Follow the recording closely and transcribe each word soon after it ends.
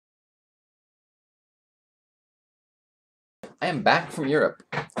I am back from Europe,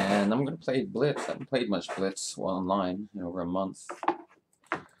 and I'm gonna play Blitz. I haven't played much Blitz while online in over a month.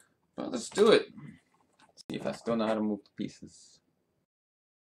 But let's do it. See if I still know how to move the pieces.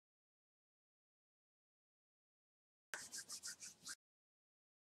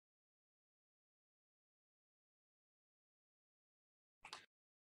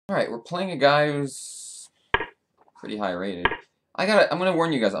 Alright, we're playing a guy who's pretty high rated. I'm gonna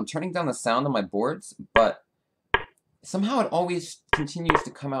warn you guys, I'm turning down the sound on my boards, but somehow it always continues to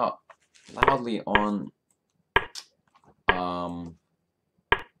come out loudly on the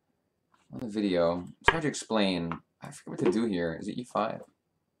video. It's hard to explain. I forget what to do here. Is it E5?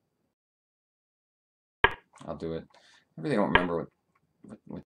 I'll do it. I really don't remember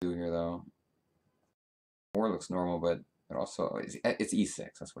what to do here though. 4 looks normal, but it also it's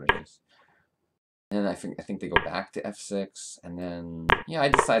E6. That's what it is. And then I think they go back to F6, and then yeah, I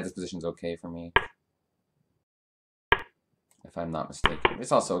decide this position's okay for me, if I'm not mistaken.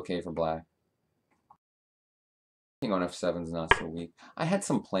 It's also okay for black. I think on F7 is not so weak. I had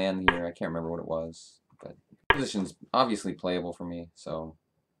some plan here. I can't remember what it was, but the position's obviously playable for me, so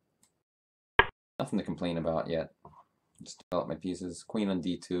nothing to complain about yet. Just develop my pieces. Queen on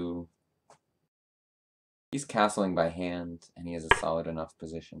D2. He's castling by hand, and he has a solid enough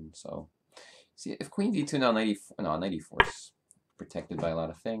position. So, see, if Queen D2 now 94, no, 94 is protected by a lot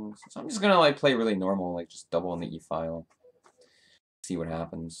of things. So I'm just gonna like play really normal, like just double on the E file. See what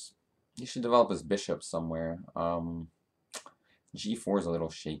happens. He should develop his bishop somewhere. G4 is a little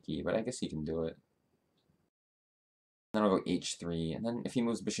shaky, but I guess he can do it. Then I'll go H3, and then if he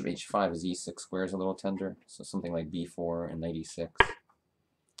moves bishop H5, his E6 square is a little tender. So something like B4 and knight E6.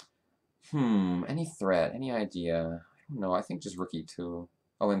 Any threat? Any idea? I don't know. I think just rook E2.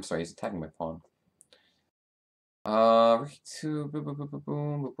 Oh, I'm sorry. He's attacking my pawn. Rook E2. Boom, boom, boom, boom,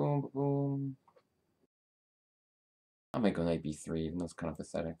 boom, boom, boom, boom. I might go knight B3, even though it's kind of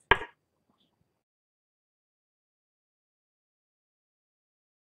pathetic.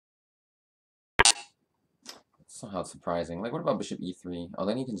 Somehow surprising. Like, what about bishop E3? Oh,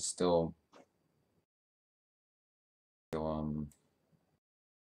 then he can still go,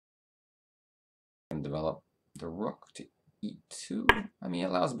 and develop the rook to E2. I mean, it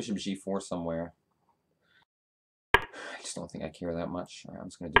allows bishop G4 somewhere. I just don't think I care that much. Alright, I'm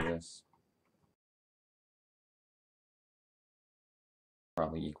just gonna do this.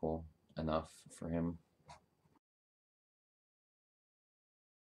 Probably equal enough for him.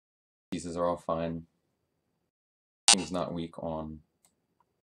 Pieces are all fine. King's not weak on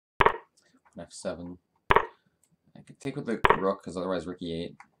F7. I could take with the rook, because otherwise rook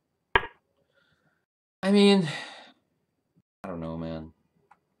E8. I mean, I don't know, man.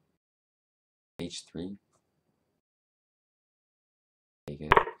 H3. Take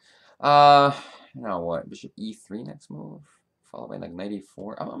it. Now what? Bishop E3 next move? Followed by like knight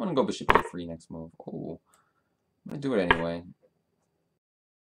E4. I'm gonna go bishop E3 next move. Oh, I'm gonna do it anyway.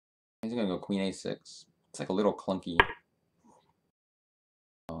 He's gonna go queen A6. It's like a little clunky.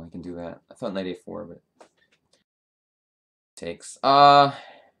 Oh, he can do that. I thought knight A4, but takes.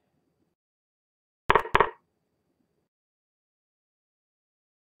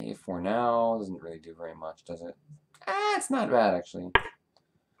 A4 now doesn't really do very much, does it? It's not bad actually.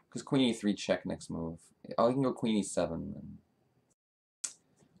 Because queen E3 check next move. Oh, he can go queen E7. And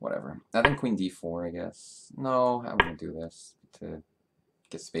whatever. I think queen D4, I guess. No, I'm gonna do this to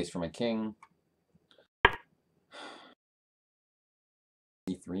get space for my king.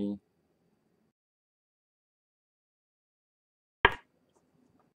 E3.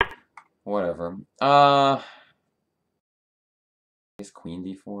 Whatever. Is queen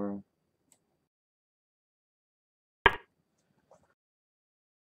D4?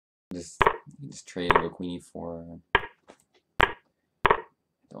 Just trade and go queen E4.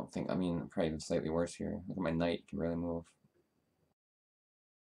 Don't think. I mean, probably even slightly worse here. Look at my knight, can barely move.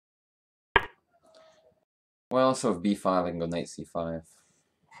 Well, so if B5, I can go knight C5.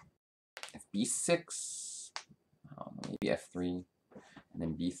 If B6, I don't know, maybe F3, and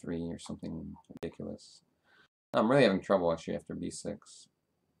then B3 or something ridiculous. I'm really having trouble actually after B6.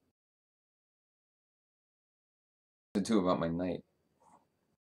 The two about my knight.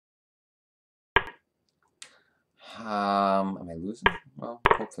 Am I losing? Well,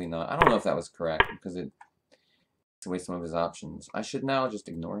 hopefully not. I don't know if that was correct because it takes away some of his options. I should now just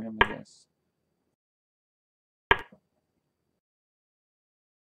ignore him, I guess.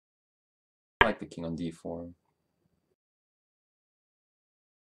 I like the king on D4.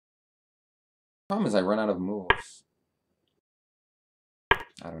 Problem is I run out of moves.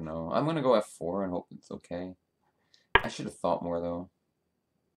 I don't know. I'm gonna go F4 and hope it's okay. I should have thought more though.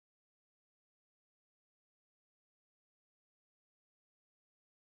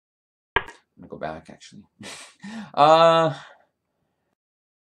 gonna go back actually. I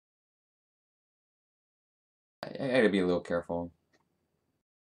gotta be a little careful.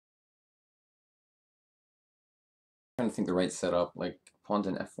 I'm trying to think the right setup, like pawn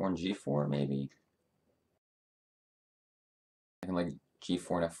to f4 and g4 maybe. I can like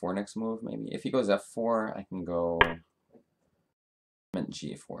g4 and f4 next move maybe. If he goes f4, I can go. I meant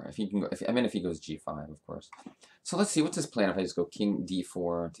g4. If he can go, if he goes g5, of course. So let's see what's his plan if I just go king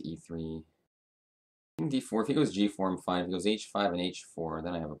d4 to e3. King d4. If he goes g4, I'm fine. If he goes h5 and h4,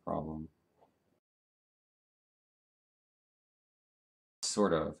 then I have a problem.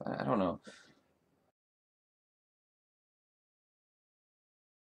 Sort of. I don't know.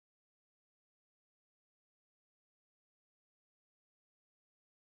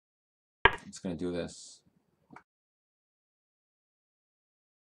 I'm just gonna do this.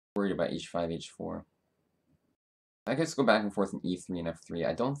 Worried about h5, h4. I guess go back and forth in e3 and f3.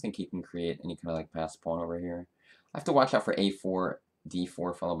 I don't think he can create any kind of like pass pawn over here. I have to watch out for a4,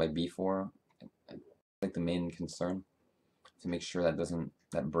 d4 followed by b4. Like the main concern to make sure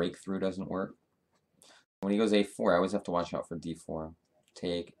that breakthrough doesn't work. When he goes a4, I always have to watch out for d4.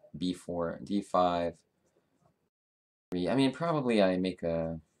 Take b4, d5. I mean, probably I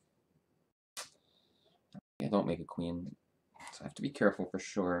don't make a queen. So I have to be careful for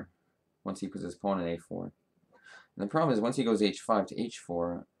sure once he puts his pawn in a4. And the problem is once he goes h5 to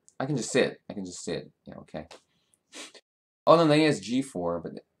h4, I can just sit. Yeah, okay. Oh, no, then he has g4,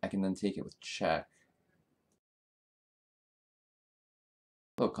 but I can then take it with check.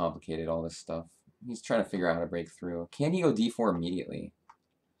 A little complicated, all this stuff. He's trying to figure out how to break through. Can he go d4 immediately?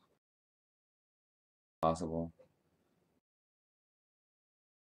 Possible.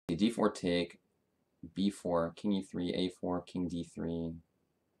 d4 take, b4, king e3, a4, king d3.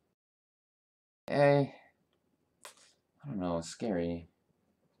 I don't know, it's scary.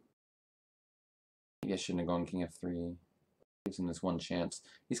 Maybe I shouldn't have gone king f3. Gives him this one chance.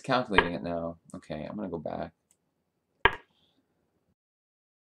 He's calculating it now. Okay, I'm gonna go back.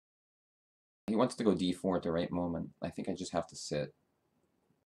 He wants to go d4 at the right moment. I think I just have to sit.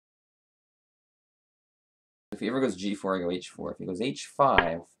 If he ever goes g4, I go h4. If he goes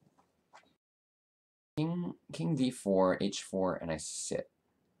h5, king d4, h4, and I sit.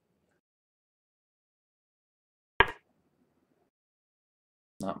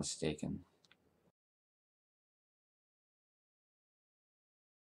 Not mistaken.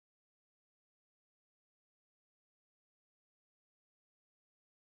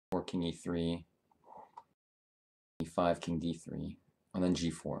 Or king e3, e5, king d3, and then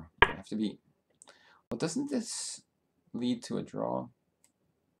g4. I have to be. Well, doesn't this lead to a draw?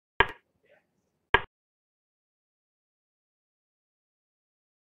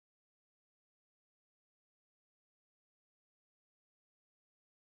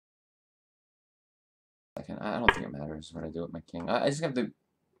 I don't think it matters what I do with my king. I just have to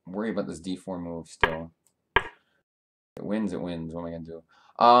worry about this d4 move still. If it wins, it wins. What am I gonna do?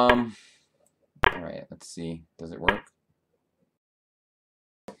 Alright, let's see. Does it work?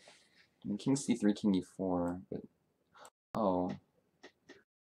 I mean, king c3, king e4, but oh,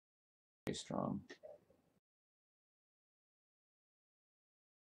 very strong.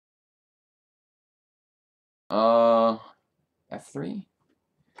 F3.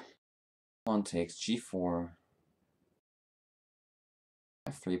 Pawn takes g4.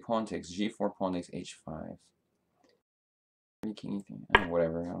 F3, pawn takes g4, pawn takes h5. 3 king e3. Oh,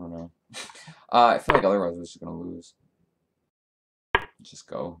 whatever, I don't know. I feel like otherwise we're just gonna lose. Just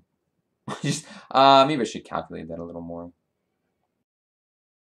go. Just maybe I should calculate that a little more.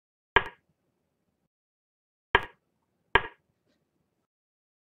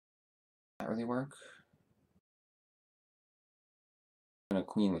 That really work? A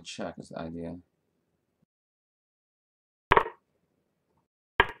queen with check is the idea.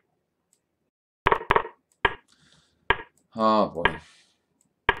 Oh boy.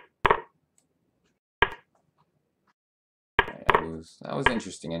 Right, I lose. That was an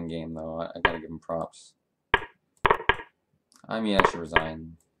interesting endgame though. I gotta give him props. I mean, I should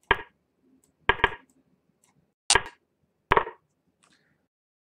resign.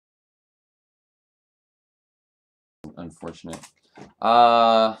 Unfortunate.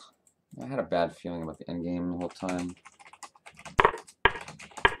 I had a bad feeling about the endgame the whole time.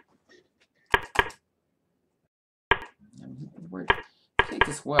 We played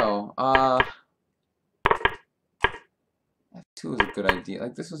this well. F2 is a good idea.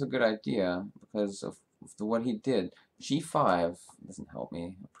 Like, this was a good idea because of what he did. G5 doesn't help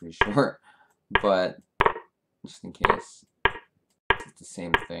me, I'm pretty sure. But, just in case, it's the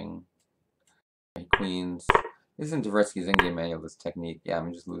same thing. Queens. This isn't Dvorsky's endgame manual, this technique. Yeah,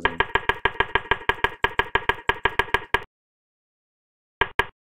 I'm just losing.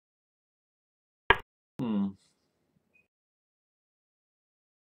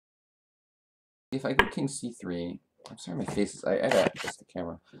 If I go king c3, I'm sorry my face is, I gotta adjust the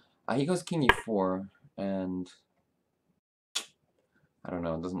camera. He goes king e4, and I don't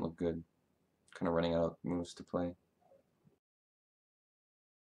know, it doesn't look good. Kind of running out of moves to play.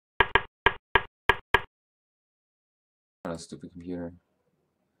 On a stupid computer.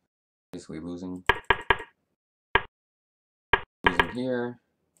 Basically losing. Losing here.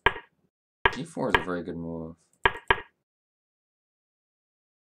 g4 is a very good move. I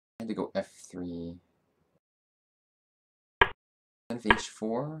had to go f3. Then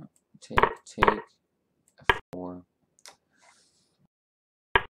h4. Take, f4.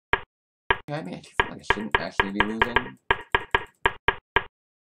 Yeah, I mean, I feel like I shouldn't actually be losing.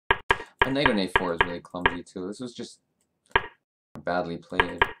 A knight on a4 is really clumsy too. This was just badly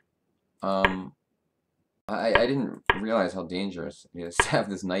played. I didn't realize how dangerous it is to have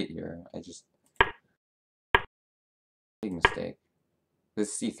this knight here. Big mistake.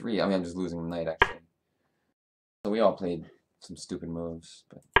 This c3, I mean, I'm just losing the knight actually. So we all played some stupid moves,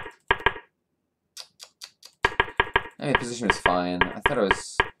 but I mean, the position was fine. I thought it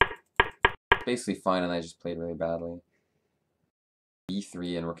was basically fine, and I just played really badly.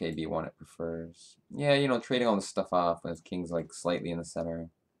 e3 and rook ab1 it prefers. Yeah, you know, trading all this stuff off when his king's like slightly in the center.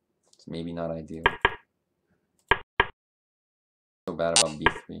 It's maybe not ideal. So bad about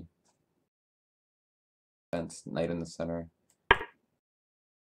b3. Fence, knight in the center.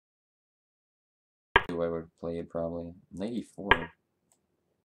 Who I would have played probably. Knight e4.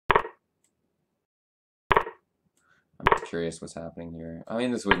 I'm curious what's happening here. I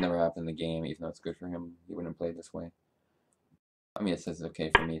mean, this would never happen in the game, even though it's good for him. He wouldn't have played this way. I mean, it says it's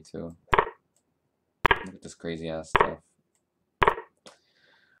okay for me too. Look at this crazy ass stuff.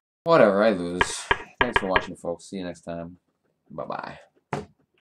 Whatever, I lose. Thanks for watching, folks. See you next time. Bye-bye.